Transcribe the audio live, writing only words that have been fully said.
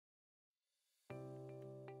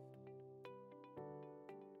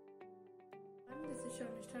this is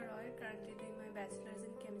Sharmishtha R, currently doing my bachelor's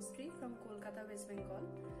in chemistry from Kolkata, West Bengal.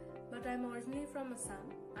 But I'm originally from Assam.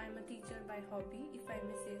 I'm a teacher by hobby, if I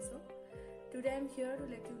may say so. Today I'm here to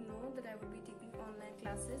let you know that I will be taking online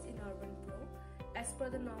classes in Urban Pro as per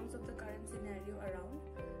the norms of the current scenario around.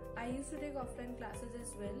 I used to take offline classes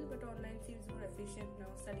as well, but online seems more efficient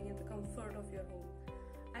now, studying at the comfort of your home.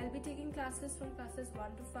 I'll be taking classes from classes 1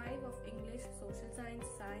 to 5 of English, Social Science,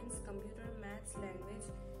 Science, Computer, Maths, Language,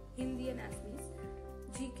 Hindi and Assamese,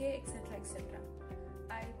 GK, etc. etc.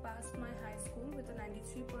 I passed my high school with a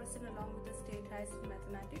 93% along with the state highest in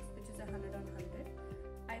mathematics, which is 100 on 100.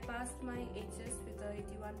 I passed my HS with a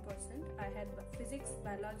 81%. I had physics,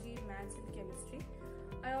 biology, maths and chemistry.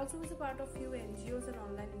 I also was a part of few NGOs and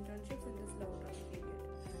online internships in this lockdown period.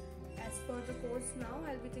 As per the course now,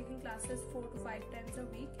 I'll be taking classes 4 to 5 times a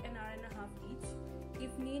week, an hour and a half each.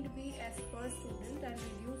 If need be, as per student, I'll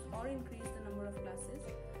reduce or increase the number of classes.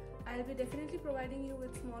 I'll be definitely providing you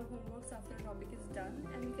with small homeworks after a topic is done,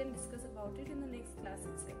 and we can discuss about it in the next class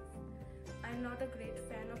itself. I'm not a great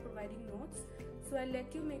fan of providing notes, so I'll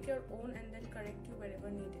let you make your own and then correct you wherever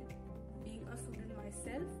needed. Being a student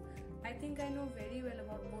myself, I think I know very well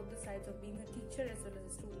about both the sides of being a teacher as well as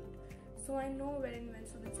a student. So I know wherein when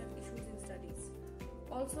students have issues in studies.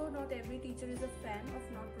 Also, not every teacher is a fan of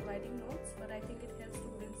not providing notes, but I think it helps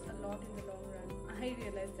students a lot in the long run. I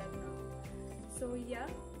realize that now. So yeah,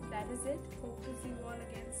 that is it. Hope to see you all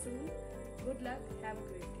again soon. Good luck. Have a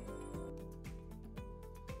great day.